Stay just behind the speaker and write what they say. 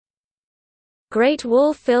Great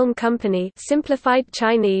Wall Film Company simplified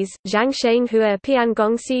Chinese, Zhangsheng-hua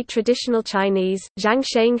Piangongxi Traditional Chinese,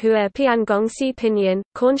 Zhangsheng-hua Piangongxi Pinyin,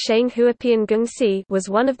 Kornsheng-hua Piangongxi was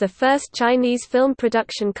one of the first Chinese film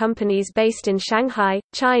production companies based in Shanghai,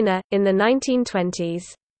 China, in the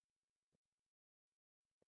 1920s.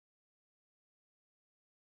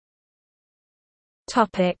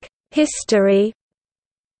 History.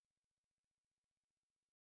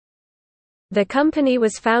 The company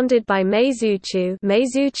was founded by Mei Zuchu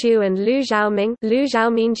and Liu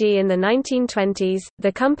Xiaomingji in the 1920s.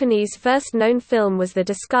 The company's first known film was The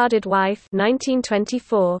Discarded Wife,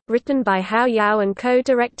 1924, written by Hao Yao and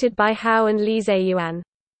co-directed by Hao and Li Zeyuan.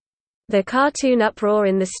 The cartoon Uproar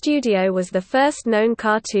in the Studio was the first known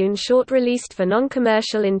cartoon short released for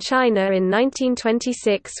non-commercial in China in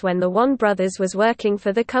 1926 when the Wan brothers was working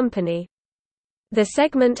for the company. The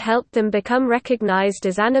segment helped them become recognized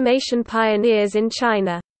as animation pioneers in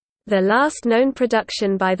China. The last known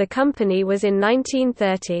production by the company was in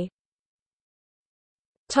 1930.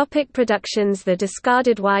 Topic productions. The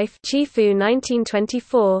Discarded Wife, Qifu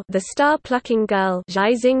 1924, The Star-Plucking Girl,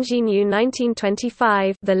 Zhai Xingjinyu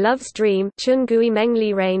 1925, The Love's Dream, Chungui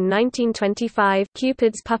Mengli Rain 1925,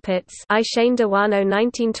 Cupid's Puppets, I Shane Dawano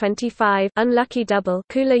 1925, Unlucky Double,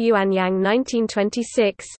 Kula Yuanyang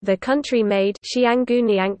 1926, The Country Maid,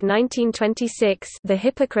 Xiangguniang 1926, The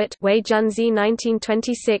Hypocrite, Wei Junzi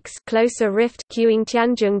 1926, Closer Rift, Qing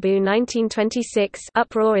Tianjungbu 1926,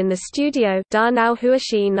 Uproar in the Studio, Da Nao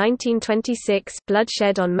Huaxi 1926,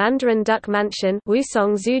 Bloodshed on Mandarin Duck Mansion,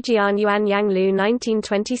 Wusong Zhujian Yuanyanglu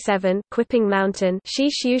 1927, Quipping Mountain, Shi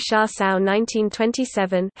Xiu Sha Sao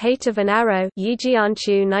 1927, Hate of an Arrow, Yi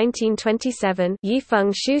Jianchu 1927, Yi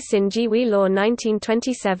Feng Shu Xin Ji Wei Law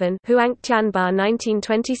 1927, Huang Tianba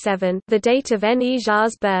 1927, The Date of N. E.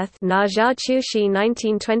 Zha's Birth, Na Zha Chuxi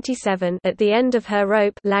 1927, At the End of Her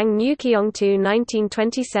Rope, Lang Nuqiongtu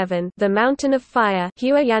 1927, The Mountain of Fire,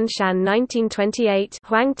 Hua Yanshan 1928,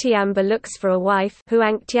 Huang Tianba Looks for a Wife,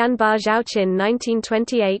 Huang Tianba Zhaoqin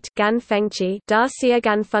 1928, Gan Fengqi, Da Xia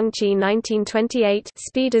Gan Fengqi 1928,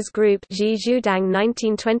 Speeders Group, Ji Zhudang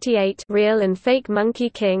 1928, Real and Fake Monkey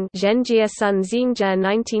King, Zhenjia Sun Xingjia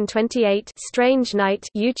 1928, Strange Night,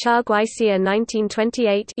 Yu Cha Guixia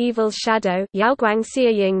 1928, Evil's Shadow, Yaoguang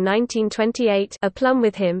Xiaying 1928, A Plum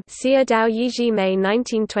with Him, Xia Dao Yiji Mei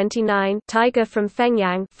 1929, Tiger from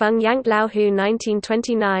Fengyang, Feng Yank Laohu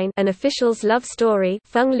 1929, An Official's Love Story,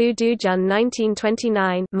 Feng Lu Dujun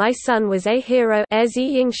 1929, My Son Was a Hero,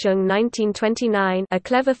 Zi Yingsheng 1929, A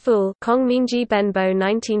Clever Fool, Kong Minji Benbo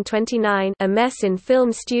 1929, A Mess in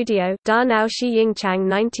Film Studio, Da Nao Shi Yingchang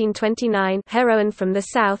 1929, Heroine from the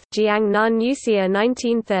South, Jiang Nan Nuxia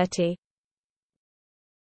 1930.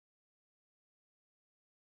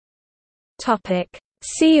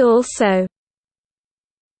 See also: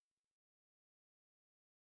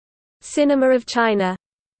 Cinema of China,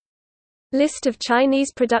 List of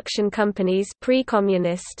Chinese production companies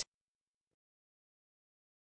pre-communist.